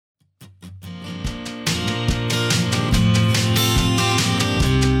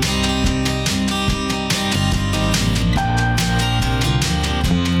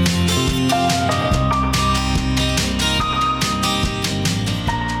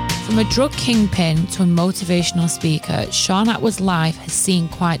From a drug kingpin to a motivational speaker, Shaun Attwood's life has seen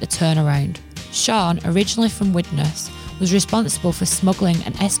quite the turnaround. Shaun, originally from Widnes, was responsible for smuggling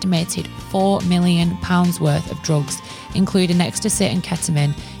an estimated £4 million worth of drugs, including ecstasy and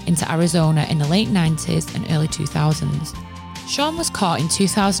ketamine, into Arizona in the late 90s and early 2000s. Shaun was caught in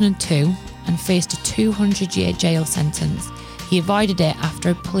 2002 and faced a 200-year jail sentence. He avoided it after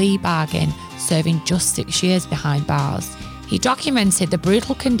a plea bargain, serving just 6 years behind bars. He documented the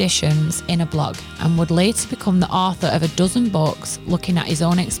brutal conditions in a blog and would later become the author of a dozen books looking at his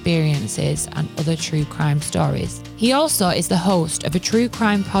own experiences and other true crime stories. He also is the host of a true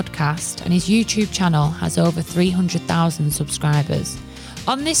crime podcast, and his YouTube channel has over 300,000 subscribers.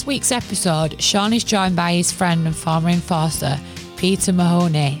 On this week's episode, Shaun is joined by his friend and former enforcer, Peter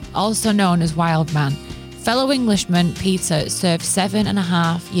Mahoney, also known as Wildman. Fellow Englishman Peter served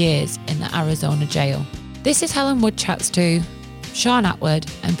 7.5 years in the Arizona jail. This is Helen Wood Chats to Shaun Attwood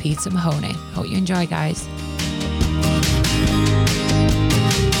and Peter Mahoney. Hope you enjoy, guys.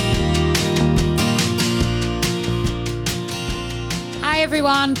 Hi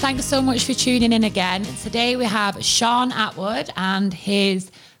everyone, thanks so much for tuning in again. Today we have Shaun Attwood and his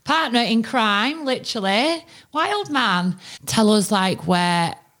partner in crime, literally, Wildman. Tell us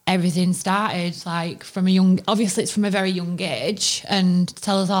where everything started, from obviously it's from a very young age, and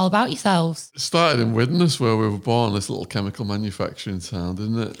tell us all about yourselves. It started in Widnes, where we were born, this little chemical manufacturing town,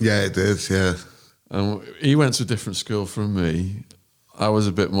 didn't it? Yeah, it did, yeah. And he went to a different school from me. I was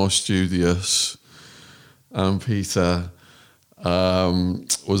a bit more studious, and Peter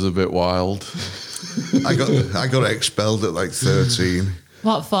was a bit wild. I got expelled at 13.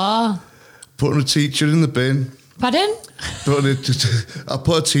 What for? Putting a teacher in the bin. Pardon? I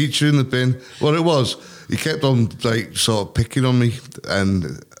put a teacher in the bin. What it was, he kept on sort of picking on me,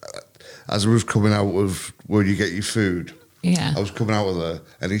 and as I was coming out of where you get your food, yeah, I was coming out of there,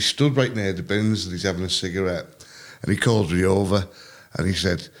 and he stood right near the bins and he's having a cigarette, and he called me over and he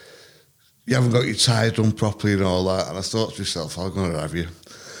said, "You haven't got your tie done properly," and all that. And I thought to myself, "I'm going to have you."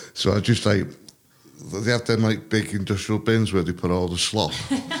 So I just they have them big industrial bins where they put all the slop.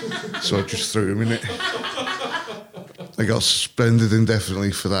 So I just threw him in it. I got suspended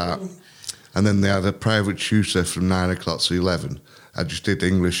indefinitely for that. And then they had a private tutor from 9 o'clock to 11. I just did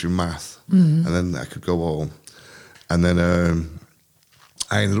English and math. And then I could go home. And then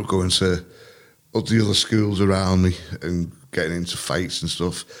I ended up going to all the other schools around me and getting into fights and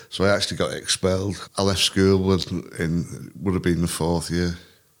stuff. So I actually got expelled. I left school would have been the 4th year.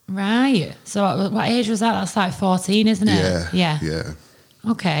 Right. So what age was that? That's 14, isn't it? Yeah.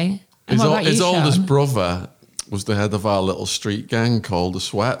 Okay. And His, what about you, oldest Shaun? brother was the head of our little street gang called the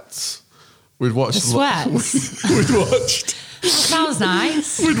Sweats. We'd watched The Sweats? We'd watched. Sounds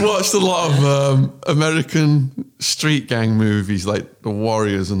nice. We'd watched a lot of American street gang movies like The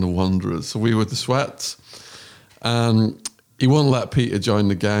Warriors and The Wanderers. So we were the Sweats. And he wouldn't let Peter join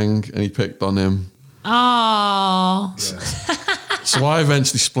the gang, and he picked on him. Oh. Yeah. So I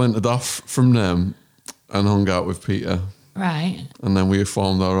eventually splintered off from them and hung out with Peter. Right. And then we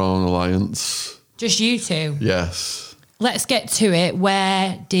formed our own alliance. Just you two? Yes. Let's get to it.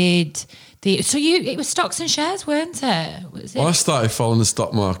 Where did it was stocks and shares, weren't it? Was it? Well, I started following the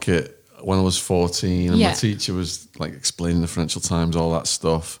stock market when I was 14, and Yeah. my teacher was explaining the Financial Times, all that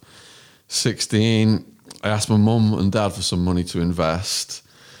stuff. 16, I asked my mum and dad for some money to invest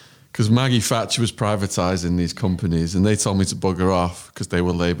because Maggie Thatcher was privatising these companies, and they told me to bugger off because they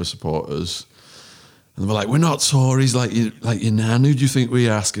were Labour supporters. And they were like, "We're not Tories like your nan. Who do you think we're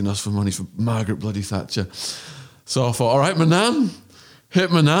asking us for money for Margaret bloody Thatcher?" So I thought, all right, my nan.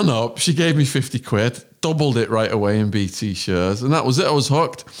 Hit my nan up. She gave me 50 quid, doubled it right away in BT shares, and that was it. I was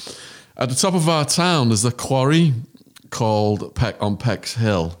hooked. At the top of our town, there's a quarry called on Peck's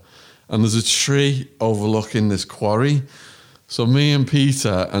Hill, and there's a tree overlooking this quarry. So me and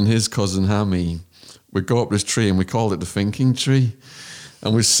Peter and his cousin Hammy would go up this tree, and we called it the thinking tree.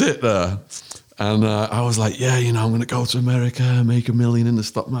 And we'd sit there, and I was like, yeah, I'm going to go to America, make $1 million in the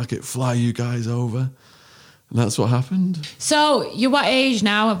stock market, fly you guys over. And that's what happened. So you're what age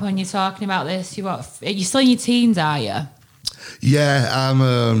now when you're talking about this? You're still in your teens, are you? Yeah,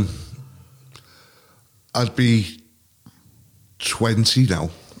 I'd be 20 now.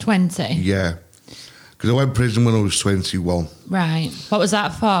 20? Yeah. Because I went to prison when I was 21. Right. What was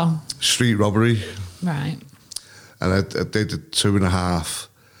that for? Street robbery. Right. And I did 2.5.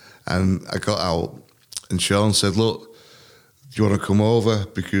 And I got out. And Shaun said, "Look, do you want to come over?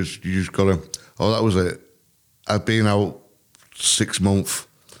 Because you just got to..." Oh, that was it. I'd been out 6 months.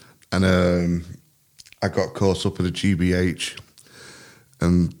 And I got caught up at a GBH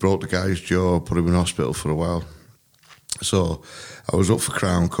and broke the guy's jaw, put him in hospital for a while. So I was up for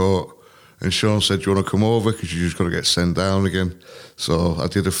Crown Court, and Sean said, "Do you want to come over? Because you're just going to get sent down again." So I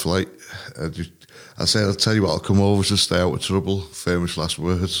did a flight. I said, "I'll tell you what, I'll come over to stay out of trouble." Famous last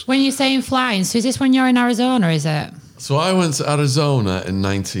words. When you're saying flying, so is this when you're in Arizona, is it? So I went to Arizona in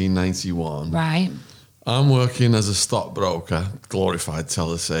 1991. Right. I'm working as a stockbroker, glorified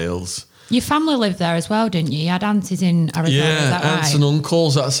telesales. Your family lived there as well, didn't you? You had aunties in Arizona, is that aunts right? and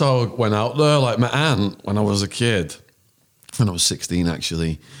uncles. That's how I went out there. Like my aunt, when I was a kid, when I was 16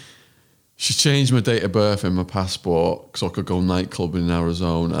 actually, she changed my date of birth in my passport so I could go nightclubbing in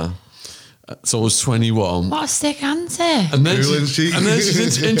Arizona. So I was 21. What a sick auntie. And then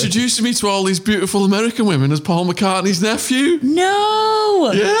she's introducing me to all these beautiful American women as Paul McCartney's nephew.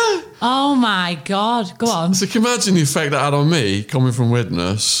 No! Yeah. Oh my God. Go on. So can you imagine the effect that had on me coming from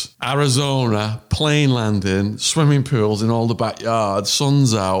Widnes, Arizona, plane landing, swimming pools in all the backyards,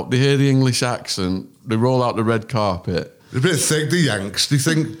 sun's out, they hear the English accent, they roll out the red carpet. They're a bit thick, the Yanks. They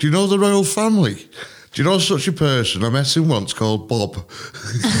think, "Do you know the royal family? Do you know such a person? I met him once called Bob."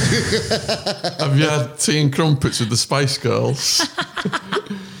 Have you had tea and crumpets with the Spice Girls?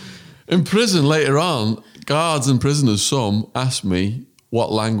 In prison later on, guards and prisoners, some, asked me,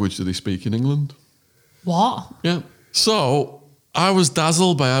 what language do they speak in England? What? Yeah. So I was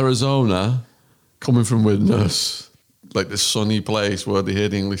dazzled by Arizona coming from Widnes, like this sunny place where they hear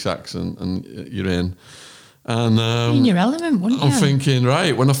the English accent and you're in. And In your element, wouldn't you? I'm thinking,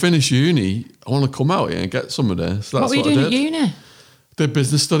 right, when I finish uni, I want to come out here and get some of this. So what that's were you doing I at did. uni? Did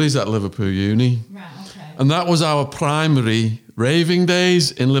business studies at Liverpool Uni. Right, okay. And that was our primary raving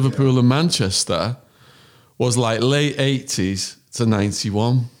days in Liverpool and Manchester, was like late 80s to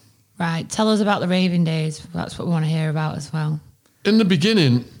 91. Right, tell us about the raving days. That's what we want to hear about as well. In the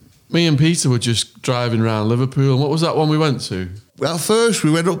beginning, me and Peter were just driving around Liverpool. And what was that one we went to? Well, at first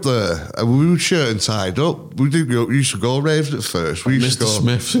we went up there and we were shirt and tied up. We used to go raves at first. We used Mr. to go,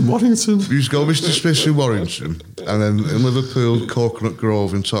 Smith's in Waddington. We used to go Mr. Smith's in Warrington, and then in Liverpool, Coconut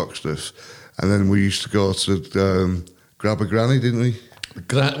Grove in Toxteth, and then we used to go to Grab a Granny, didn't we?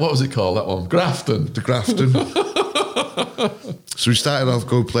 What was it called, that one? Grafton. To Grafton. So we started off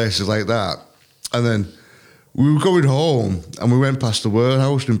going places like that, and then we were going home, and we went past the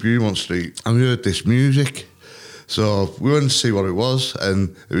warehouse in Beaumont Street, and we heard this music. So we went to see what it was,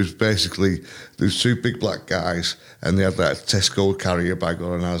 and it was basically, there was two big black guys, and they had like a Tesco carrier bag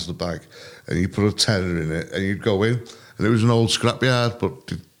or an Asda bag, and you put a tenner in it, and you'd go in, and it was an old scrapyard,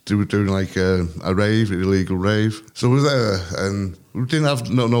 but they were doing like a rave, an illegal rave. So we were there, and we didn't have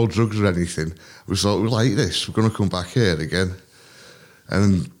no drugs or anything. We thought, we like this, we're going to come back here again.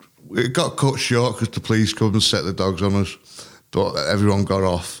 And it got cut short because the police come and set the dogs on us, but everyone got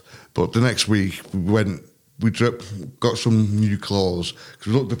off. But the next week, we got some new clothes because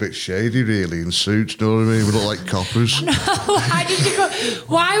we looked a bit shady, really, in suits. You know what I mean? We looked like coppers. Why did you go?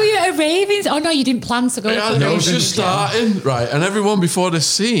 Why were you at ravings? Oh no, you didn't plan to go. It was just starting, right? And everyone before the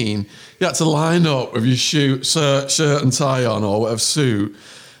scene, you had to line up with your shirt and tie on or whatever suit,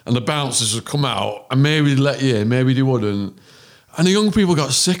 and the bouncers would come out and maybe they'd let you in, maybe they wouldn't. And the young people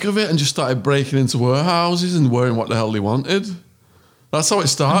got sick of it and just started breaking into warehouses and wearing what the hell they wanted. That's how it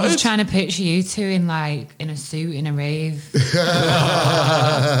started. I'm just trying to picture you two in a suit in a rave.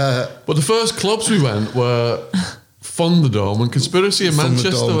 But the first clubs we went were Thunderdome and Conspiracy in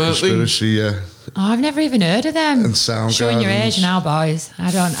Manchester, weren't they? Conspiracy, yeah. Oh, I've never even heard of them. And Soundgarden. Showing your age now, boys.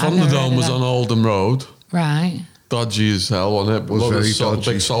 I've never heard Thunderdome of was them. on Oldham Road. Right. Dodgy as hell, wasn't it? Was Lot of very sort of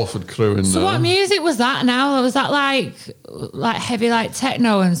dodgy. big Salford crew in So there. what music was that now? Was that like heavy like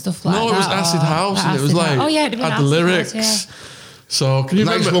techno and stuff like that? No, it was acid or- house, and it was acid like house? Oh yeah, it'd have been had the acid lyrics. house, yeah. So can you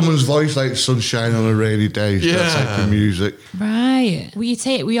Nice remember? woman's voice, like sunshine on a rainy day. Yeah. That type of music. Right. Were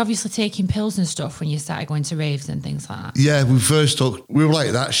you obviously taking pills and stuff when you started going to raves and things like that? Yeah, we first talked. We were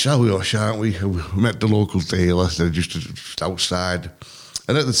like that, shall we or shan't we? We met the local dealer. They're just outside,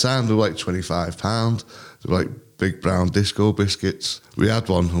 and at the time they were like £25. They were like big brown disco biscuits. We had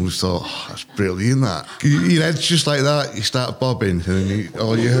one and we thought, oh, that's brilliant. That your head's just like that. You start bobbing, and then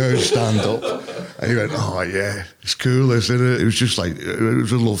all you heard stand up, and you went, oh yeah, it's cool, isn't it? It was just like it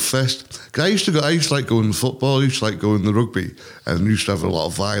was a love fest. 'Cause I used to like going to football. I used to like going to rugby, and used to have a lot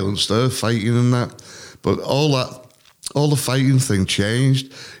of violence there, fighting and that. But all the fighting thing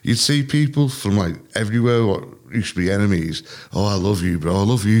changed. You'd see people from like everywhere, what used to be enemies. Oh, I love you, bro. I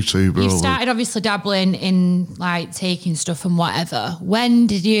love you too, bro. You started obviously dabbling in like taking stuff and whatever. When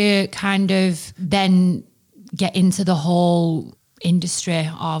did you kind of then get into the whole industry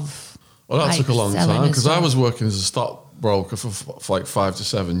of? Well, that like, took a long selling time and because I stuff? was working as a stockbroker for like 5 to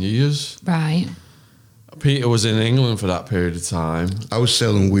 7 years. Right. Peter was in England for that period of time. I was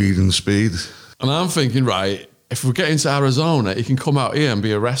selling weed and speed. And I'm thinking, right, if we get into Arizona, he can come out here and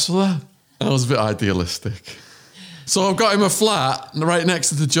be a wrestler. I was a bit idealistic. So I've got him a flat right next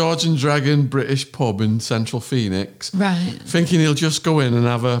to the George and Dragon British pub in Central Phoenix. Right. Thinking he'll just go in and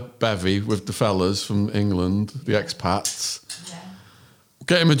have a bevy with the fellas from England, the expats. Yeah.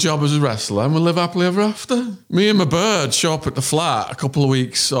 Get him a job as a wrestler and we'll live happily ever after. Me and my bird show up at the flat a couple of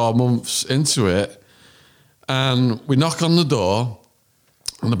weeks or months into it, and we knock on the door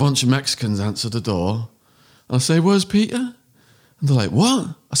and a bunch of Mexicans answer the door. And I say, "Where's Peter?" And they're like,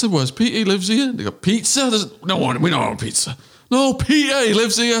 "What?" I said, "Where's Peter? He lives here." They go, "Pizza?" No one, we don't want pizza. "No, Peter, he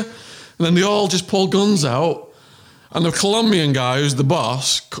lives here." And then they all just pull guns out. And the Colombian guy who's the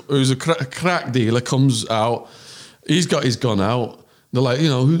boss, who's a crack dealer, comes out. He's got his gun out. They're like,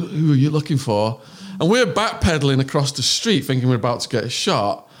 who are you looking for? And we're backpedaling across the street thinking we're about to get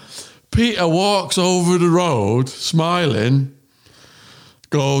shot. Peter walks over the road, smiling,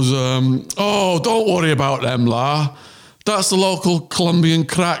 goes, "Oh, don't worry about them, la. That's the local Colombian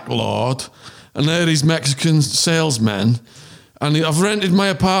crack lord, and they're these Mexican salesmen, and I've rented my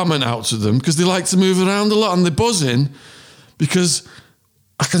apartment out to them because they like to move around a lot and they're buzzing because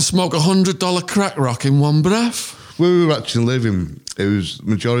I can smoke $100 crack rock in one breath." Where we were actually living, it was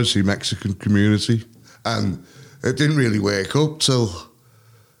majority Mexican community, and it didn't really wake up till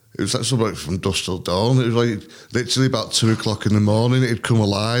it was like something from dusk till dawn. It was like literally about 2 o'clock in the morning. It'd come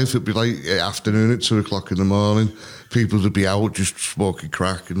alive. It'd be like afternoon at 2 o'clock in the morning. People would be out just smoking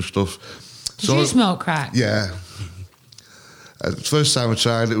crack and stuff. Did you smoke crack? Yeah. The first time I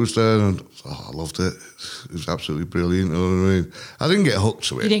tried it was there, and I loved it. It was absolutely brilliant. You know what I mean? I didn't get hooked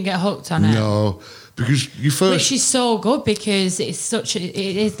to it. You didn't get hooked on it? No, because you first... Which is so good because it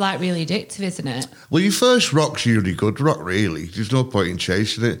is like really addictive, isn't it? Well, your first rock's usually good rock, really. There's no point in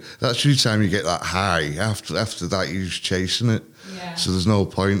chasing it. That's the time you get that high. After that, you're just chasing it. Yeah. So there's no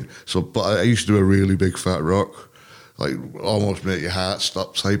point. But I used to do a really big fat rock, like almost make your heart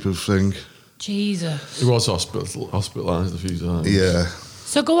stop type of thing. Jesus. He was hospitalised a few times. Yeah.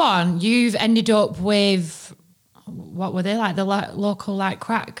 So go on. You've ended up with, what were they like? The local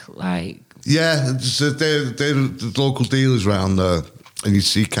crack Yeah, so they're the local dealers around there, and you'd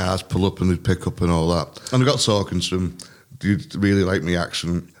see cars pull up and they'd pick up and all that. And I got talking to them. They really liked my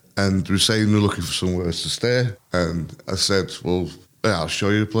accent, and they were saying they're looking for somewhere to stay. And I said, "Well, yeah, I'll show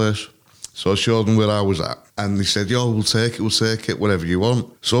you the place." So I showed them where I was at, and they said, "Yo, we'll take it, whatever you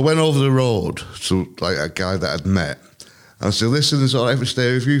want." So I went over the road to like a guy that I'd met, and I said, "Listen, it's all right if I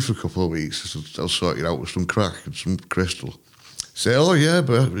stay with you for a couple of weeks. I said, I'll sort you out with some crack and some crystal." Say, "Oh yeah,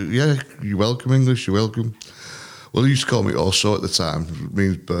 but yeah, you're welcome, English, you're welcome." Well, they used to call me also at the time, it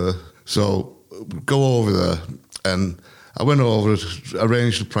means Burr. So go over there, and I went over,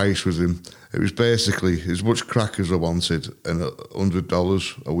 arranged the price with him. It was basically as much crack as I wanted and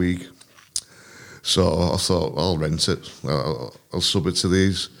 $100 a week. So I thought, I'll rent it. I'll sub it to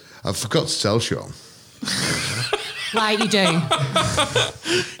these. I forgot to tell Sean. Like you do.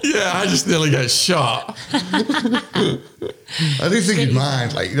 Yeah, I just nearly get shot. I didn't think he'd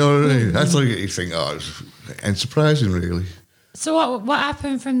mind, you know what I mean? I thought he'd think, oh, it's unsurprising, really. So what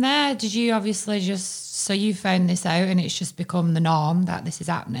happened from there? Did you obviously so you found this out and it's just become the norm that this is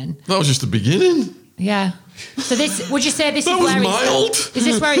happening? That was just the beginning. Yeah. So would you say this that is where mild. Is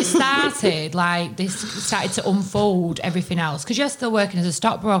this where it started? Like this started to unfold everything else? Because you're still working as a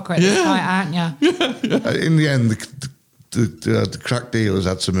stockbroker at this point, aren't you? Yeah. In the end, the crack dealers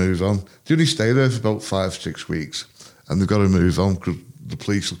had to move on. They only stay there for about 5-6 weeks, and they've got to move on because the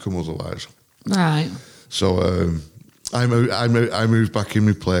police will come otherwise. Right. So I moved back in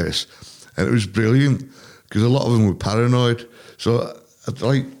my place, and it was brilliant because a lot of them were paranoid. So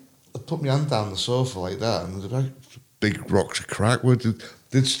I put my hand down the sofa like that, and they're like big rocks of crack.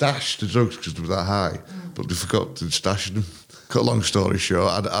 They'd stashed the drugs because they were that high, but they forgot to stash them. Cut a long story short,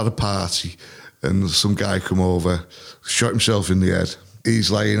 I had a party, and some guy come over, shot himself in the head.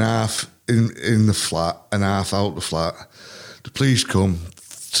 He's laying half in the flat and half out the flat. The police come,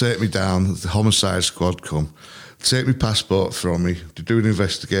 take me down, the homicide squad come, take my passport from me, they do an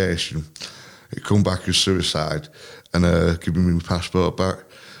investigation, it come back as suicide, and give me my passport back.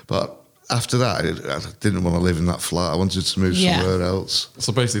 But after that, I didn't want to live in that flat. I wanted to move somewhere else.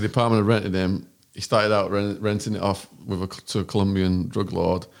 So basically, the apartment had rented him. He started out renting it off to a Colombian drug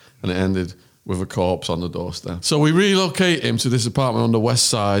lord, and it ended with a corpse on the doorstep. So we relocate him to this apartment on the west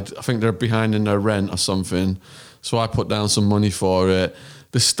side. I think they're behind in their rent or something. So I put down some money for it.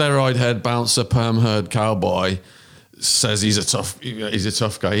 The steroid head bouncer, perm herd cowboy says he's a tough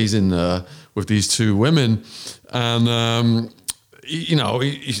guy. He's in there with these two women, and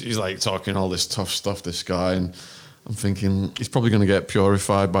he's like talking all this tough stuff, this guy, and I'm thinking he's probably going to get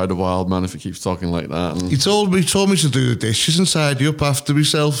purified by the wild man if he keeps talking like that. And He told me to do the dishes and tidy up after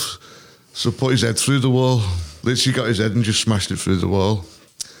myself. So put his head through the wall. Literally got his head and just smashed it through the wall.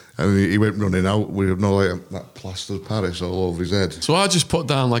 And he went running out with that plaster of Paris all over his head. so I just put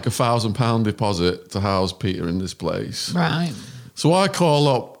down like £1,000 deposit to house Peter in this place. Right. So I call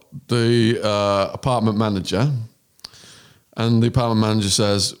up the apartment manager, and the apartment manager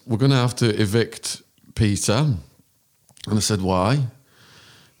says, we're going to have to evict Peter. And I said, why?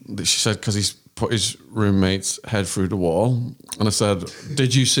 She said, because he's put his roommate's head through the wall. And I said,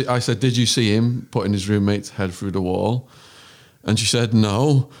 did you see him putting his roommate's head through the wall? And she said,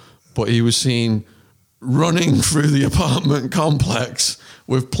 no, but he was seen running through the apartment complex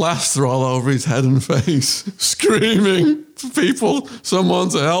with plaster all over his head and face, screaming for people, someone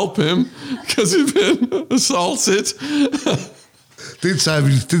to help him because he'd been assaulted. Didn't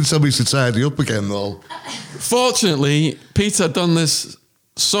tell me to tidy up again, though. Fortunately, Peter had done this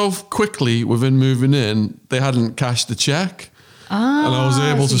so quickly within moving in, they hadn't cashed the check. And I was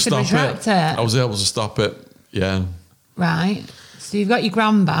able to stop it. I was able to stop it, yeah. Right. So you've got your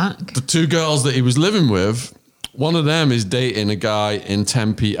gran back. The two girls that he was living with, one of them is dating a guy in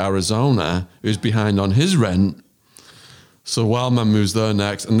Tempe, Arizona, who's behind on his rent. So Wildman moves there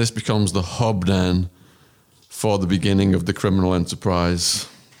next, and this becomes the hub then for the beginning of the criminal enterprise.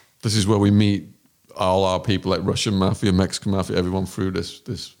 This is where we meet all our people, like Russian mafia, Mexican mafia, everyone through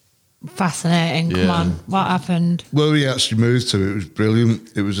this. Fascinating. Come Yeah. on. What happened? Where we actually moved to, it was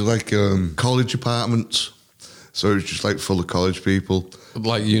brilliant. It was like college apartments. So it was just like full of college people.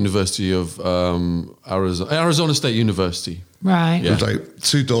 Like University of Arizona State University. Right. Yeah. There was like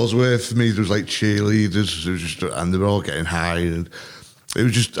 2 doors away from me, there was like cheerleaders, and they were all getting high. And it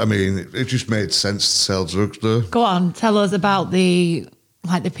was just, it just made sense to sell drugs there. Go on. Tell us about the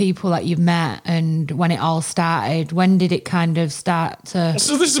people that you've met and when it all started. When did it kind of start to...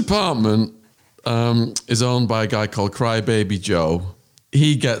 So this apartment is owned by a guy called Crybaby Joe.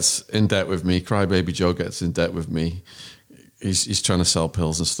 He gets in debt with me. Crybaby Joe gets in debt with me. He's trying to sell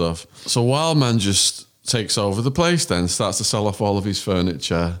pills and stuff. So Wildman just takes over the place then, starts to sell off all of his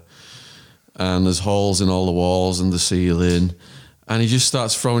furniture. And there's holes in all the walls and the ceiling. And he just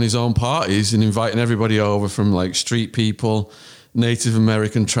starts throwing his own parties and inviting everybody over from like street people, Native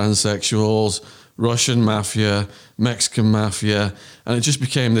American transsexuals, Russian mafia, Mexican mafia. And it just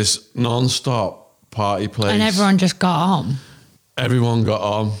became this non-stop party place. And everyone just got on. Everyone got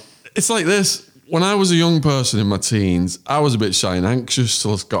on. It's like this. When I was a young person in my teens, I was a bit shy and anxious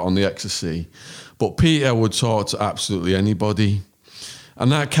till I got on the ecstasy. But Peter would talk to absolutely anybody.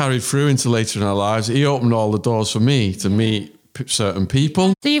 And that carried through into later in our lives. He opened all the doors for me to meet certain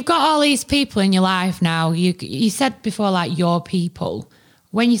people. So you've got all these people in your life now. You said before, like, your people.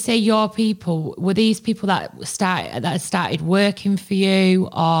 When you say your people, were these people that started working for you?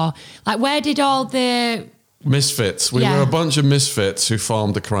 Or, like, where did all the... Misfits. We were a bunch of misfits who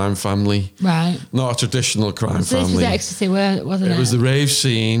formed a crime family. Right. Not a traditional crime So this family. was ecstasy, wasn't it? It was the rave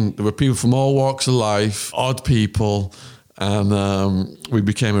scene. There were people from all walks of life, odd people, and we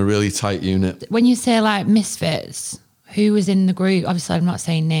became a really tight unit. When you say, like, misfits, who was in the group? Obviously, I'm not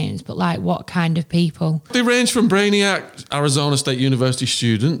saying names, but, like, what kind of people? They range from Brainiac, Arizona State University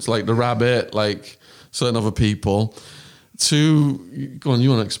students, like the Rabbit, like certain other people, to... Go on, you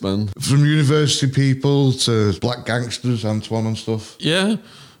want to expand? From university people to black gangsters, Antoine and stuff. Yeah.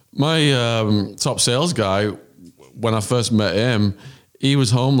 My top sales guy, when I first met him, he was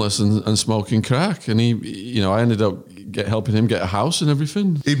homeless and smoking crack. And I ended up helping him get a house and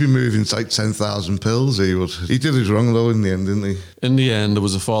everything. He'd be moving like 10,000 pills, he would. He did his wrong though in the end, didn't he? In the end, there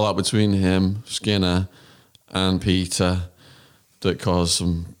was a fallout between him, Skinner, and Peter that caused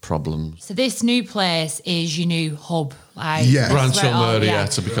some problems. So this new place is your new hub. Like, Yeah. this is Rancho where it all-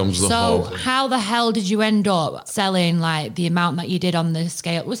 Murrieta becomes the So hub. how the hell did you end up selling, like, the amount that you did on the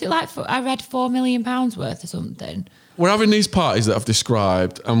scale? Was it like, I read £4 million worth or something? We're having these parties that I've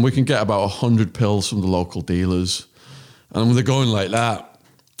described, and we can get about 100 pills from the local dealers. And they're going like that.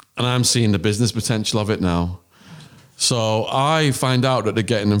 And I'm seeing the business potential of it now. So I find out that they're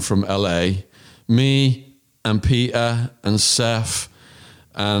getting them from LA. Me and Peter and Seth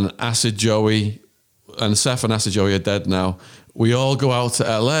and Acid Joey, and Seth and Acid Joey are dead now. We all go out to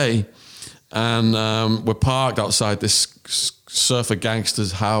LA, and we're parked outside this surfer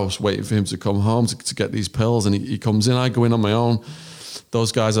gangster's house waiting for him to come home to get these pills. And he comes in, I go in on my own.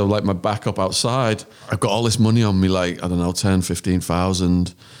 Those guys are like my backup outside. I've got all this money on me, like, I don't know, 10,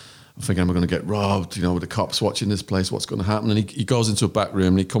 15,000. I'm thinking, I'm going to get robbed, with the cops watching this place, what's going to happen? And he goes into a back room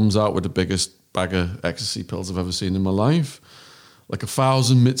and he comes out with the biggest bag of ecstasy pills I've ever seen in my life. Like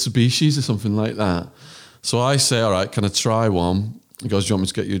 1,000 Mitsubishis or something like that. So I say, all right, can I try one? He goes, do you want me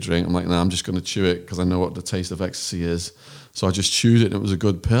to get you a drink? I'm like, no, I'm just going to chew it because I know what the taste of ecstasy is. So I just chewed it and it was a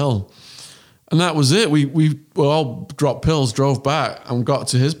good pill. And that was it. We all dropped pills, drove back and got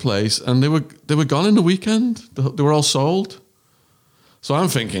to his place and they were gone in the weekend. They were all sold. So I'm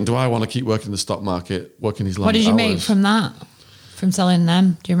thinking, do I want to keep working the stock market, working these long hours? What did you make from that? From selling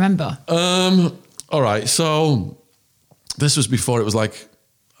them? Do you remember? All right. So this was before it was like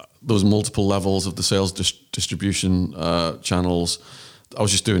there was multiple levels of the sales distribution channels. I was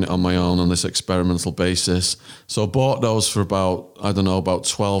just doing it on my own on this experimental basis. So I bought those for about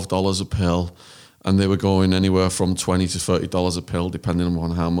 $12 a pill. And they were going anywhere from $20 to $30 a pill, depending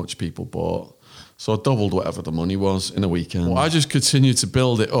on how much people bought. So I doubled whatever the money was in a weekend. Well, I just continued to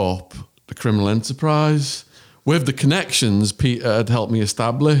build it up, the criminal enterprise, with the connections Peter had helped me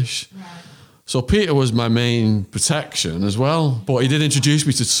establish. Right. So Peter was my main protection as well, but he did introduce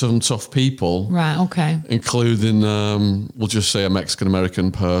me to some tough people. Right, okay. Including, we'll just say a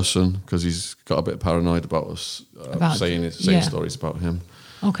Mexican-American person, because he's got a bit paranoid about us saying stories about him.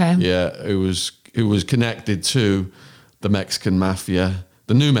 Okay. Yeah, who was connected to the Mexican mafia,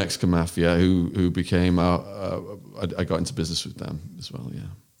 the new Mexican mafia, who became I got into business with them as well, yeah.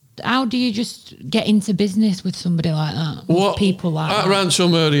 How do you just get into business with somebody like that? With people like that? At Rancho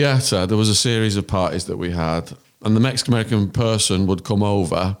Murrieta, there was a series of parties that we had, and the Mexican-American person would come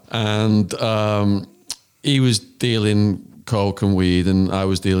over, and he was dealing coke and weed, and I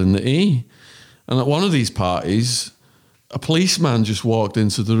was dealing the E. And at one of these parties, a policeman just walked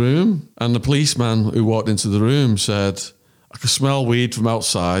into the room, and the policeman who walked into the room said, I could smell weed from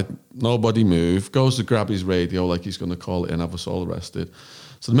outside, nobody moved, goes to grab his radio like he's going to call it and have us all arrested.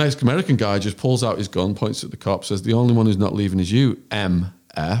 So the Mexican-American guy just pulls out his gun, points at the cop, says, the only one who's not leaving is you,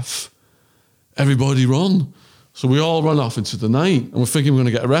 MF. Everybody run. So we all run off into the night, and we're thinking we're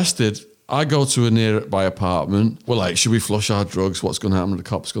going to get arrested. I go to a nearby apartment. We're like, should we flush our drugs? What's going to happen? The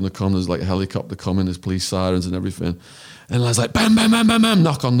cop's going to come. There's like a helicopter coming. There's police sirens and everything. And I was like, bam, bam, bam, bam, bam,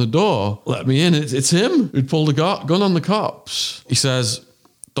 knock on the door. Let me in. It's him who'd pulled the gun on the cops. He says,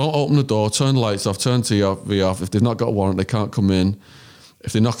 don't open the door. Turn the lights off. Turn TV off. If they've not got a warrant, they can't come in.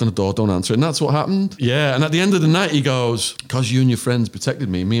 If they knock on the door, don't answer it. And that's what happened. Yeah, and at the end of the night, he goes, because you and your friends protected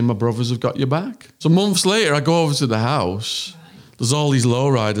me, me and my brothers have got your back. So months later, I go over to the house. There's all these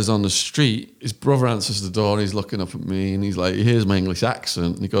lowriders on the street. His brother answers the door, and he's looking up at me, and he's like, he hears my English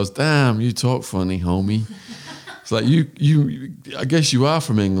accent, and he goes, damn, you talk funny, homie. It's like, you. I guess you are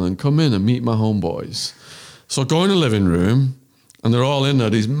from England. Come in and meet my homeboys. So I go in the living room, and they're all in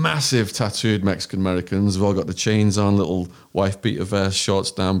there, these massive tattooed Mexican-Americans. They've all got the chains on, little wife-beater vests, shorts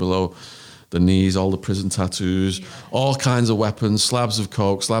down below the knees, all the prison tattoos, all kinds of weapons, slabs of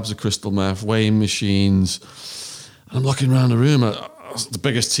coke, slabs of crystal meth, weighing machines. And I'm looking around the room. It's the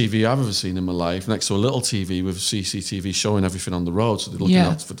biggest TV I've ever seen in my life, next to a little TV with CCTV showing everything on the road, so they're looking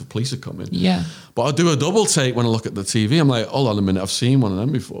out for the police to come in. Yeah. But I do a double take when I look at the TV. I'm like, hold on a minute, I've seen one of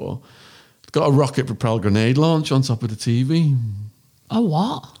them before. It's got a rocket-propelled grenade launch on top of the TV. A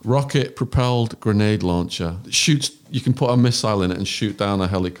what? Rocket-propelled grenade launcher. It shoots. You can put a missile in it and shoot down a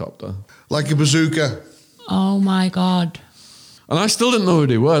helicopter. Like a bazooka. Oh, my God. And I still didn't know who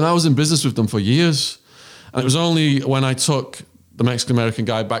they were, and I was in business with them for years. And it was only when I took the Mexican-American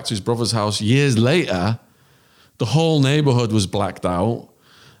guy back to his brother's house years later, the whole neighborhood was blacked out,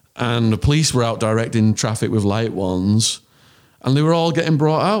 and the police were out directing traffic with light ones, and they were all getting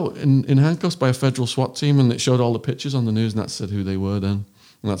brought out in handcuffs by a federal SWAT team, and it showed all the pictures on the news, and that said who they were then.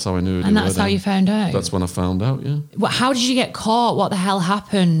 And that's how I knew who they were. And that's how you found out? That's when I found out, yeah. Well, how did you get caught? What the hell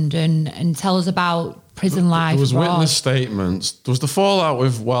happened? And tell us about prison life. There was abroad. witness statements. There was the fallout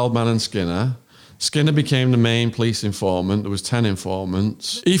with Wildman and Skinner. Skinner became the main police informant. There was 10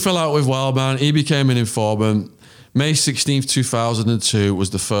 informants. He fell out with Wildman. He became an informant. May 16th, 2002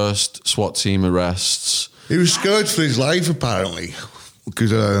 was the first SWAT team arrests. He was scared for his life, apparently,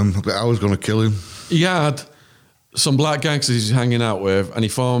 because I was going to kill him. He had some black gangsters he was hanging out with, and he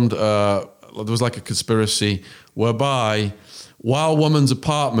formed, there was like a conspiracy whereby Wild Woman's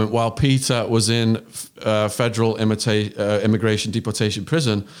apartment, while Peter was in federal immigration deportation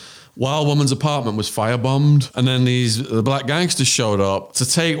prison, Wild Woman's apartment was firebombed, and then the black gangsters showed up to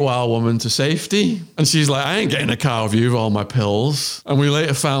take Wild Woman to safety. And she's like, I ain't getting a car with you with all my pills. And we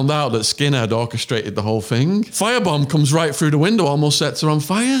later found out that Skinner had orchestrated the whole thing. Firebomb comes right through the window, almost sets her on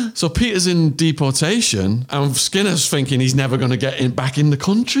fire. So Peter's in deportation, and Skinner's thinking he's never going to get back in the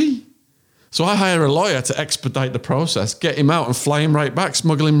country. So I hire a lawyer to expedite the process, get him out and fly him right back,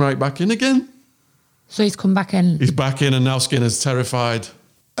 smuggle him right back in again. So he's come back in? He's back in, and now Skinner's terrified.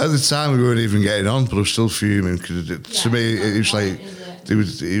 At the time, we weren't even getting on, but I was still fuming because to me, it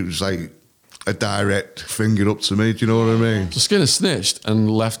was like a direct finger up to me. Do you know what I mean? So Skinner snitched and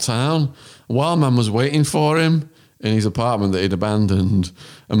left town. Wildman was waiting for him in his apartment that he'd abandoned.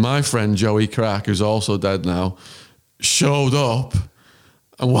 And my friend Joey Crack, who's also dead now, showed up.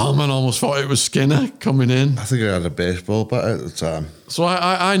 And Wildman almost thought it was Skinner coming in. I think I had a baseball bat at the time. So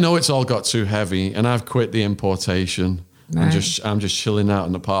I know it's all got too heavy, and I've quit the importation. Right. I'm just chilling out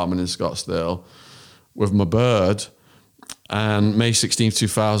in an apartment in Scottsdale with my bird. And May 16th,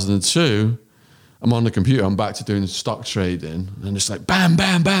 2002, I'm on the computer. I'm back to doing stock trading, and it's like bam,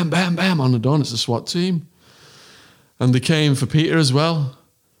 bam, bam, bam, bam on the door. And it's a SWAT team, and they came for Peter as well.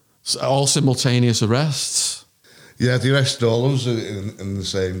 So all simultaneous arrests. Yeah, they arrested all of us in the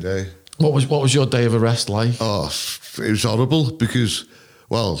same day. What was your day of arrest like? Oh, it was horrible because,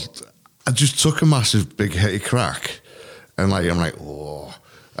 well, I just took a massive big hit of crack, and I'm like, oh,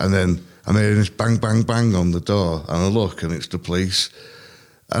 and then I'm hearing this bang, bang, bang on the door, and I look, and it's the police.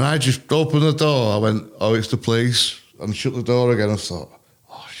 And I just opened the door. I went, oh, it's the police. And shut the door again. I thought,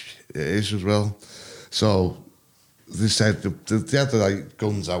 oh, shit, it is as well. So they said they had the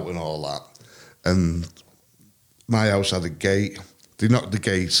guns out and all that. And my house had a gate. They knocked the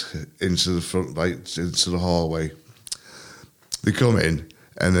gate into the front, into the hallway. They come in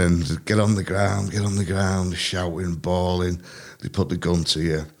and then they get on the ground, shouting, bawling. They put the gun to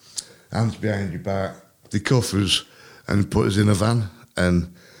you. Hands behind your back. They cuff us and put us in a van.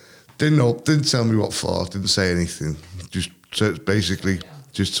 And didn't tell me what for, didn't say anything. Just basically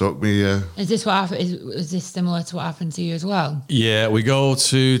just took me. Is this what happened? Is this similar to what happened to you as well? Yeah, we go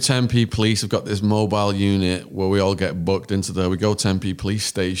to Tempe Police. We've got this mobile unit where we all get booked into there. We go Tempe Police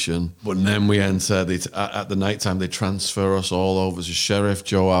Station, but then we enter. At the night time, they transfer us all over to Sheriff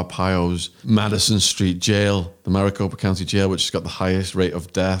Joe Arpaio's Madison Street Jail, the Maricopa County Jail, which has got the highest rate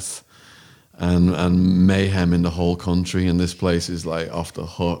of death and mayhem in the whole country. And this place is like off the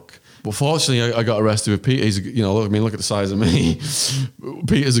hook. But fortunately, I got arrested with Peter. He's, look at the size of me.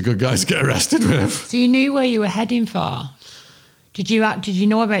 Peter's a good guy to get arrested with. So you knew where you were heading for. Did you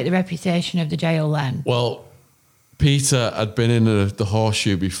know about the reputation of the jail then? Well, Peter had been in the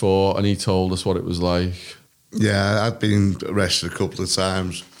Horseshoe before, and he told us what it was like. Yeah, I'd been arrested a couple of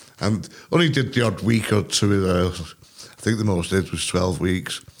times, and only did the odd week or two of those. I think the most did was 12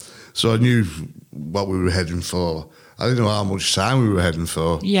 weeks. So I knew what we were heading for. I didn't know how much time we were heading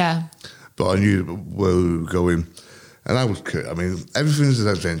for. Yeah. But I knew where we were going. And everything's an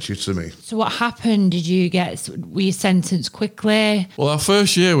adventure to me. So what happened? Were you sentenced quickly? Well, our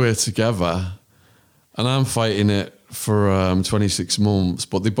first year we were together, and I'm fighting it for 26 months,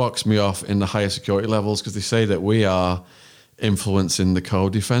 but they boxed me off in the higher security levels because they say that we are influencing the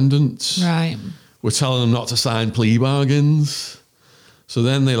co-defendants. Right. We're telling them not to sign plea bargains. So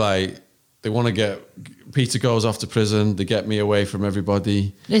then they want to get... Peter goes off to prison. They get me away from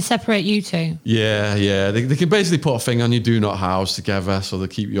everybody. They separate you two? Yeah. They can basically put a thing on you, do not house together, so they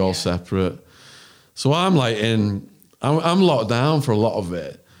keep you all separate. So I'm I'm locked down for a lot of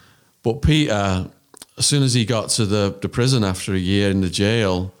it. But Peter, as soon as he got to the prison after a year in the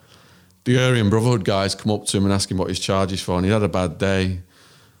jail, the Aryan Brotherhood guys come up to him and ask him what his charge is for, and he had a bad day.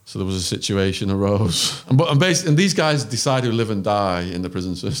 So there was a situation arose. And these guys decide who live and die in the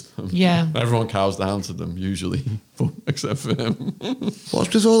prison system. Yeah. Everyone cows down to them, usually, except for him.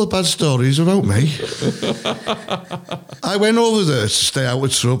 What's with all the bad stories about me? I went over there to stay out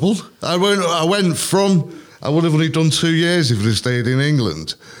of trouble. I would have only done 2 years if I'd stayed in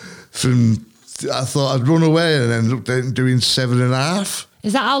England. I thought I'd run away and ended up doing 7.5.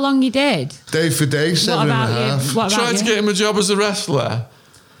 Is that how long you did? Day for day, 7.5. Tried to get him a job as a wrestler.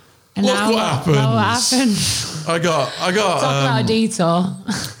 And look what happened. What happened? I got Talk about a detour.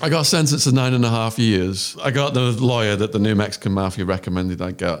 I got sentenced to 9.5 years. I got the lawyer that the New Mexican Mafia recommended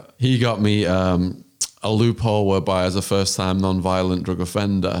I get. He got me a loophole whereby, as a first-time non-violent drug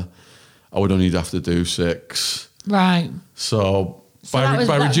offender, I would only have to do 6. Right. So by reducing,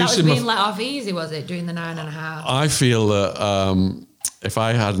 that was being let off easy, was it? Doing the 9.5. I feel that if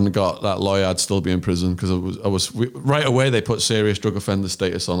I hadn't got that lawyer, I'd still be in prison because right away they put serious drug offender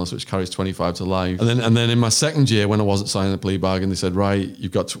status on us, which carries 25 to life. And then in my second year, when I wasn't signing a plea bargain, they said, right,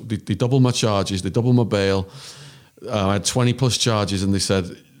 you've got they doubled my charges, they doubled my bail. I had 20 plus charges, and they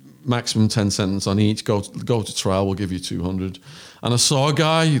said maximum 10 sentence on each. Go to trial, we'll give you 200. And I saw a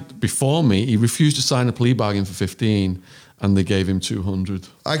guy before me, he refused to sign a plea bargain for 15, and they gave him 200.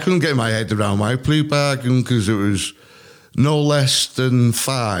 I couldn't get my head around my plea bargain because it was no less than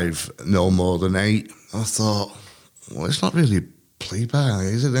 5, no more than 8. I thought, well, it's not really a plea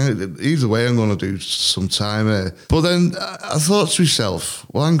bargain, is it? Either way, I'm going to do some time here. But then I thought to myself,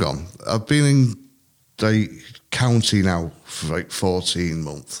 well, hang on. I've been in the county now for 14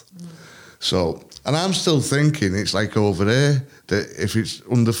 months. So, and I'm still thinking it's like over there that if it's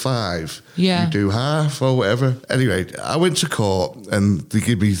under 5, Yeah. you do half or whatever. Anyway, I went to court and they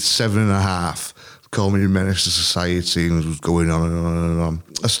give me 7.5. Call me a menace to society, and it was going on and on and on.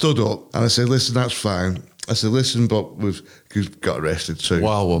 I stood up and I said, listen, that's fine. I said, listen, but we've got arrested too.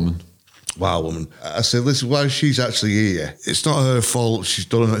 Wow, woman. Wow, woman. I said, listen, why she's actually here? It's not her fault she's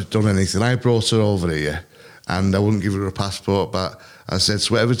done anything. I brought her over here and I wouldn't give her a passport back. I said,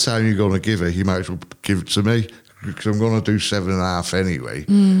 so whatever time you're going to give her, you might as well give it to me because I'm going to do 7.5 anyway.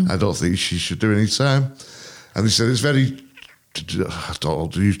 I don't think she should do any time. And they said, it's very, I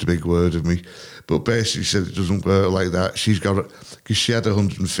don't know, used a big word of me, but basically said it doesn't work like that. She's got it, because she had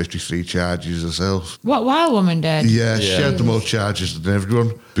 153 charges herself. What Wild Woman did? Yeah, she had the most charges than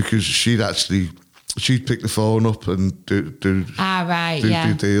everyone because she'd pick the phone up and do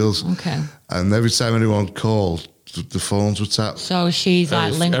deals. Okay. And every time anyone called, the phones were tapped. So she's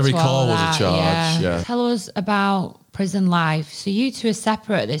like linked every to all call of was a that. charge, yeah. Tell us about prison life. So you two are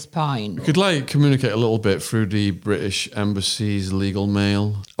separate at this point. We could like communicate a little bit through the British Embassy's legal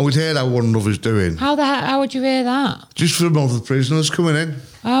mail. And we'd hear how one another's doing. How would you hear that? Just from other prisoners coming in.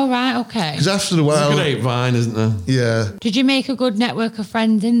 Oh, right, okay. Because after a It's a while, good grapevine, isn't there? yeah. Did you make a good network of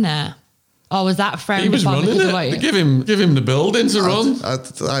friends in there? Or was that friend He was upon running because of it. what you- They give him the building to run.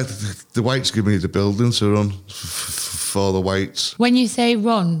 The whites give me the building to run for the whites. When you say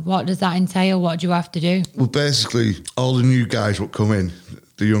run, what does that entail? What do you have to do? Well, basically, all the new guys would come in,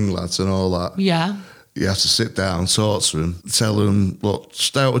 the young lads and all that. Yeah. You have to sit down, talk to them, tell them, look,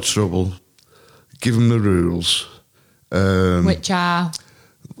 stay out of trouble, give them the rules. Which are?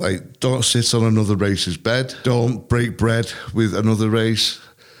 Like, don't sit on another race's bed. Don't break bread with another race.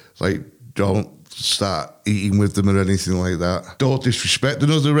 Like, don't start eating with them or anything like that. Don't disrespect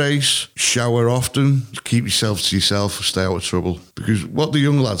another race. Shower often. Keep yourself to yourself. Stay out of trouble. Because what the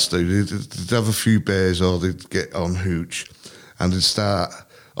young lads do, they'd have a few beers or they'd get on hooch and they'd start.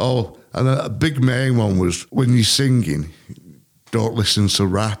 Oh, and a big main one was when you're singing, don't listen to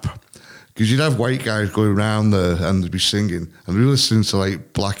rap. Because you'd have white guys going around there and they'd be singing and they'd be listening to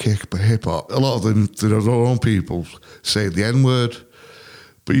like black hip hop. A lot of them, their own people, say the N-word.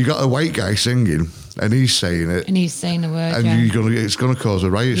 But you got a white guy singing and he's saying it. And he's saying the word, And it's going to cause a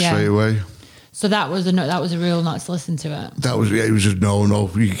riot straight away. So that was a rule not to listen to it? It was a no.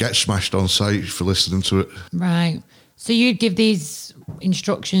 You get smashed on sight for listening to it. Right. So you'd give these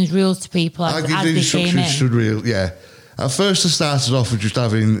instructions, rules to people as I give the they came instructions in? to real, yeah. At first I started off with just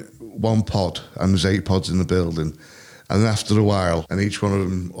having one pod and there's 8 pods in the building. And then after a while, and each one of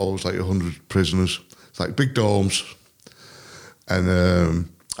them always like 100 prisoners. It's like big domes. And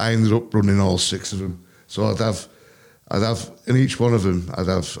I ended up running all 6 of them. So I'd have, in each one of them, I'd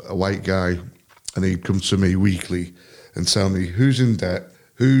have a white guy and he'd come to me weekly and tell me who's in debt,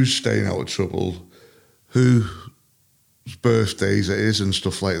 who's staying out of trouble, whose birthdays it is and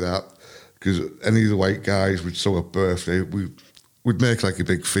stuff like that. Because any of the white guys would throw a birthday, we'd make like a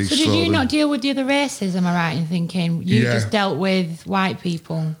big feast. So did for you them. not deal with the other races, am I right in thinking? You Yeah. just dealt with white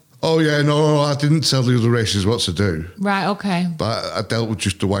people? Oh yeah, no, I didn't tell the other races what to do. Right, okay. But I dealt with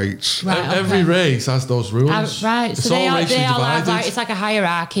just the whites. Right, Every okay. race has those rules. Right, It's so they all all racially have divided. like, it's like a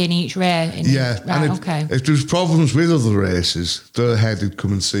hierarchy in each race. Yeah, Right, and okay. if there's problems with other races, their head would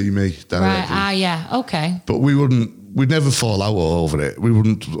come and see me directly. Right, yeah, okay. But we'd never fall out over it. We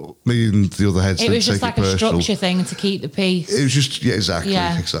wouldn't, me and the other heads It didn't was just take like it a personal. structure thing to keep the peace. It was just, exactly.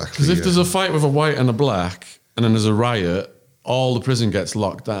 Because if there's a fight with a white and a black, and then there's a riot, all the prison gets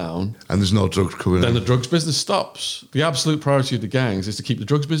locked down. And there's no drugs coming Then in. the drugs business stops. The absolute priority of the gangs is to keep the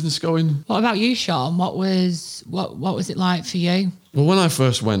drugs business going. What about you, Sean? What was it like for you? Well, when I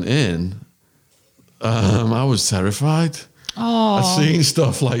first went in, I was terrified. Oh, I'd seen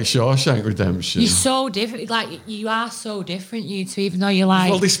stuff like Shawshank Redemption. you're so different. Like you are so different, you two. Even though you're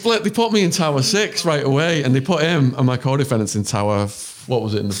like, Well, they put me in Tower 6 right away, and they put him and my co-defendants in Tower, what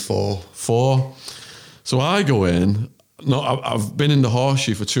was it, in the 4. So I go in, I've been in the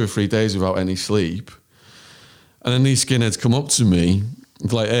horseshoe for 2 or 3 days without any sleep. And then these skinheads come up to me,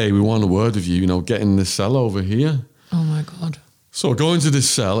 and like, hey, we want a word with you, get in this cell over here. oh my God. So I go into this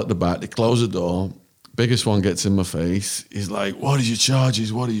cell at the back, they close the door, biggest one gets in my face. He's like, what are your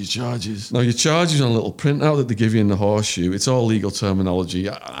charges? What are your charges? Now, your charges on a little printout that they give you in the horseshoe. It's all legal terminology.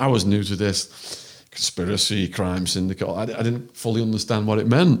 I was new to this. Conspiracy, crime syndicate. I didn't fully understand what it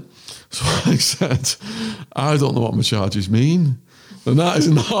meant. So I said, I don't know what my charges mean. And that's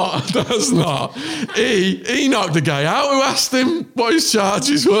not. He knocked the guy out who asked him what his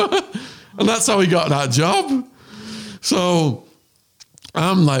charges were. And that's how he got that job. So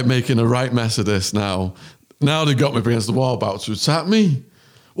I'm like making a right mess of this now. Now they've got me against the wall about to attack me.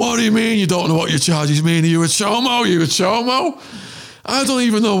 What do you mean you don't know what your charges mean? Are you a chomo? Are you a chomo? I don't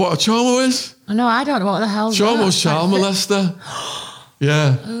even know what a chomo is. I know, I don't know what the hell. Chomo's child molester.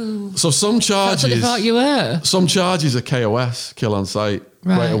 Yeah. Ooh. So some charges. That's what they thought you were. Some charges are KOS, kill on sight.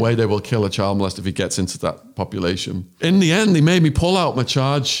 Right away, they will kill a child molester if he gets into that population. In the end, they made me pull out my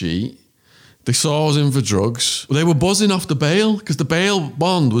charge sheet. They saw I was in for drugs. They were buzzing off the bail because the bail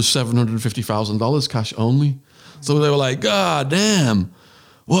bond was $750,000 cash only. So they were like, God damn,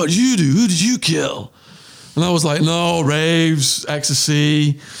 what did you do? Who did you kill? And I was like, no, raves,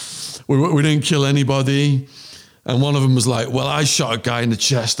 ecstasy. We didn't kill anybody. And one of them was like, well, I shot a guy in the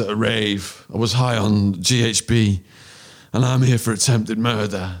chest at a rave. I was high on GHB. And I'm here for attempted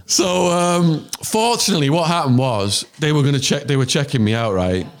murder. So fortunately, what happened was they were going to check. They were checking me out,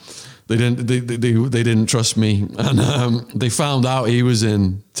 right? They didn't trust me, and they found out he was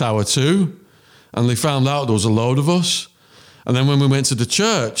in Tower 2, and they found out there was a load of us. And then when we went to the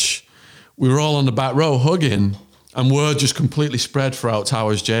church, we were all on the back row hugging, and word just completely spread throughout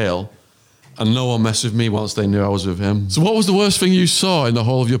Towers Jail, and no one messed with me once they knew I was with him. So what was the worst thing you saw in the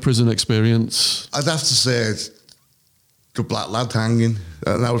whole of your prison experience? I'd have to say the black lad hanging.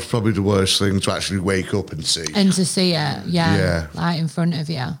 And that was probably the worst thing to actually wake up and see. And to see it, yeah. Right in front of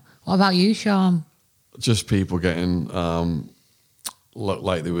you. What about you, Sean? Just people getting looked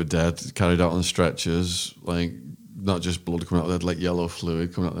like they were dead, carried out on stretchers, like not just blood coming out of their head, like yellow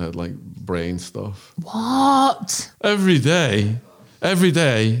fluid coming out of their head, like brain stuff. What? Every day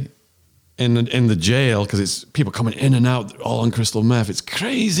in the jail, because it's people coming in and out, all on crystal meth. It's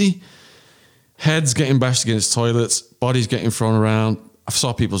crazy. Heads getting bashed against toilets, bodies getting thrown around. I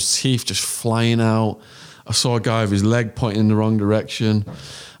saw people's teeth just flying out. I saw a guy with his leg pointing in the wrong direction.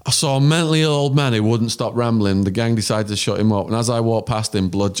 I saw a mentally ill old man who wouldn't stop rambling. The gang decided to shut him up. And as I walked past him,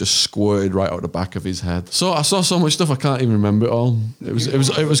 blood just squirted right out the back of his head. So I saw so much stuff, I can't even remember it all.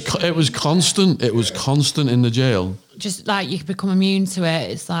 It was constant. It was constant in the jail. Just like you could become immune to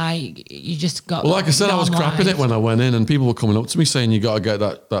it. It's like you just got... Well, like I said, I was crapping it when I went in, and people were coming up to me saying, you got to get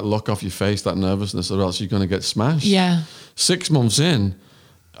that look off your face, that nervousness, or else you're going to get smashed. Yeah. 6 months in,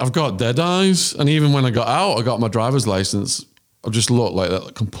 I've got dead eyes. And even when I got out, I got my driver's license. I just looked like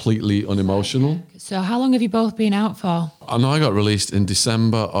that, completely unemotional. So how long have you both been out for? I know I got released in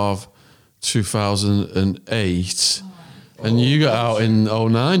December of 2008. And you got out in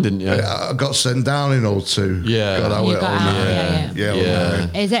 2009, didn't you? I got sent down in 2002. Yeah. Got out You in got out, 2009. yeah.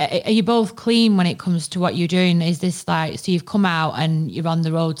 Is it? Are you both clean when it comes to what you're doing? Is this like, so you've come out and you're on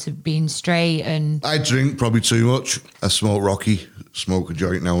the road to being straight and... I drink probably too much. I smoke Rocky, smoke a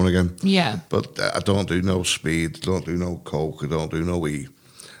joint now and again. Yeah. But I don't do no speed, don't do no coke, I don't do no weed,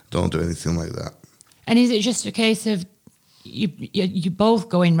 don't do anything like that. And is it just a case of you both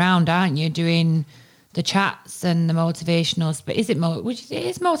going round, aren't you, doing the chats and the motivational? But is it which it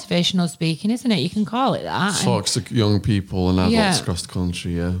is motivational speaking, isn't it? You can call it that. Talks to young people and adults across the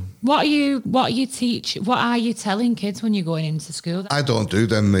country. Yeah. What are you telling kids when you're going into school? I don't do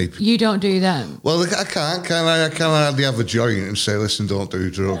them, mate. You don't do them. Well, I can't. Can I? I can't hardly have a joint and say, listen, don't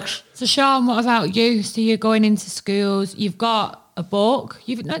do drugs. So Sean, what about you? So you're going into schools. You've got a book.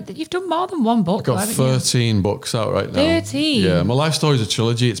 You've done more than one book. I've got 13 books out right now. 13. Yeah. My life story is a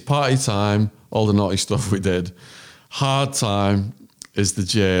trilogy. It's party time, all the naughty stuff we did. Hard time is the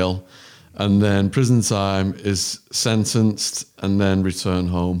jail. And then prison time is sentenced and then return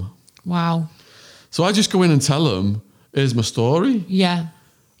home. Wow. So I just go in and tell them, here's my story. Yeah.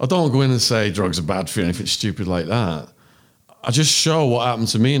 I don't go in and say drugs are bad for you or anything stupid like that. I just show what happened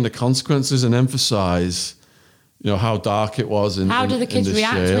to me and the consequences and emphasise, how dark it was How do the kids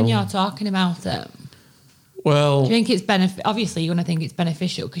react jail. when you're talking about it? Well, do you think it's obviously you're going to think it's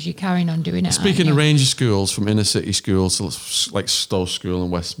beneficial because you're carrying on doing it. Speaking of range of schools, from inner city schools to like Stowe School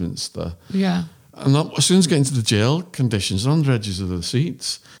and Westminster. Yeah. And as soon as I get into the jail, conditions are on the edges of the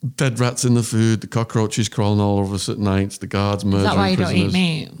seats. Dead rats in the food, the cockroaches crawling all over us at night, the guards murdering prisoners. Is that why you prisoners. don't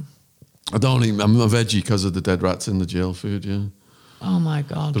eat meat? I don't eat. I'm a veggie because of the dead rats in the jail food, yeah. Oh my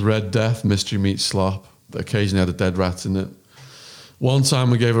God. The Red Death, mystery meat slop, that occasionally had a dead rat in it. One time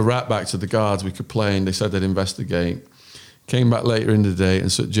we gave a rat back to the guards, we complained, they said they'd investigate. Came back later in the day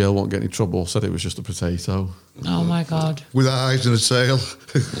and said jail won't get any trouble, said it was just a potato. Oh my God. With eyes and a tail.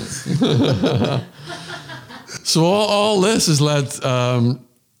 So all this has led, to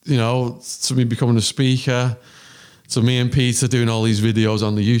me becoming a speaker, to me and Peter doing all these videos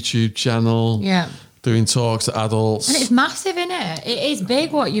on the YouTube channel. Yeah. Doing talks to adults. And it's massive, isn't it? It is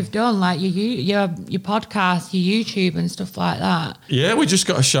big what you've done, like your podcast, your YouTube and stuff like that. Yeah, we just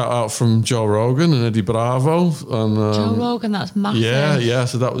got a shout out from Joe Rogan and Eddie Bravo. And, Joe Rogan, that's massive. Yeah,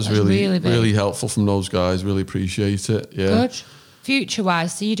 so that was really big. really helpful from those guys. Really appreciate it. Yeah. Good.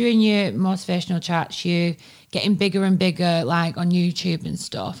 future-wise, so you're doing your motivational chats, you're getting bigger and bigger, like on YouTube and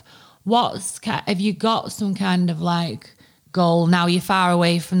stuff. Have you got some kind of like goal now? You're far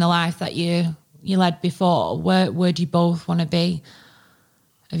away from the life that you led before. Where do you both want to be?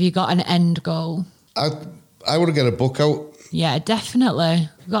 Have you got an end goal? I want to get a book out. Yeah, definitely.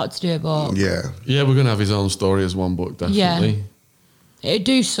 We've got to do a book. Yeah. Yeah, we're going to have his own story as one book, definitely. Yeah. It'd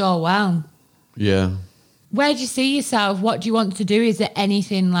do so well. Yeah. Where do you see yourself? What do you want to do? Is there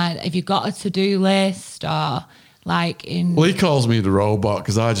anything like, have you got a to-do list or like in... Well, he calls me the robot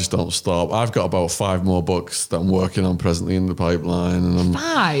because I just don't stop. I've got about 5 more books that I'm working on presently in the pipeline. And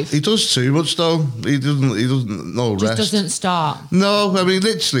 5? He does too much though. He doesn't no Just rest. doesn't stop. No, I mean,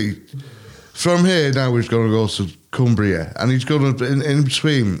 literally, from here now he's going to go to Cumbria, and he's going to, in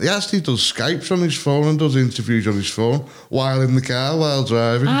between, he actually does Skypes on his phone and does interviews on his phone while in the car, while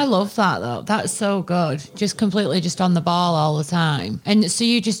driving. I love that though. That's so good. Just completely just on the ball all the time. And so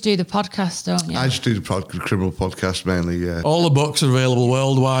you just do the podcast, don't you? I just do the criminal podcast mainly, yeah. all the books are available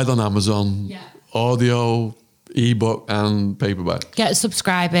worldwide on Amazon. Yeah. Audio, ebook, and paperback. Get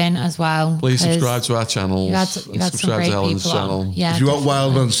subscribing as well. Please 'cause subscribe to our channels. You've had some Subscribe great to Helen's people channel. on. Yeah, If you want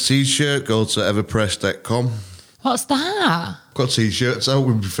definitely. Wildlands t-shirt, go to everpress.com. What's that? Got t-shirts out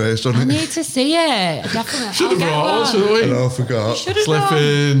with my face on I it. need to see it. Definitely. Should I'll have get brought one, one. shouldn't we? No, I forgot. Should have done.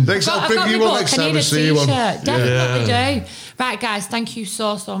 Slipping. Next, I'll I've bring got you my one book. next I time need I a see you one. t-shirt. Definitely Yeah. do. Right, guys, thank you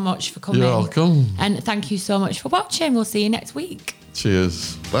so much for coming. You're welcome. And thank you so much for watching. We'll see you next week.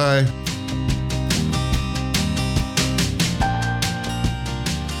 Cheers. Bye.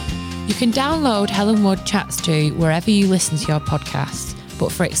 You can download Helen Wood Chats 2 wherever you listen to your podcasts.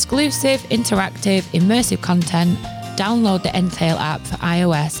 But for exclusive, interactive, immersive content, download the Entail app for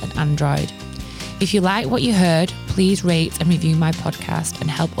iOS and Android. If you like what you heard, please rate and review my podcast and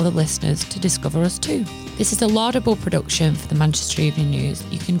help other listeners to discover us too. This is a Laudable production for the Manchester Evening News.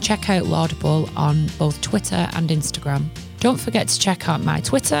 You can check out Laudable on both Twitter and Instagram. Don't forget to check out my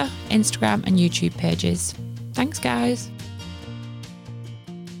Twitter, Instagram and YouTube pages. Thanks, guys.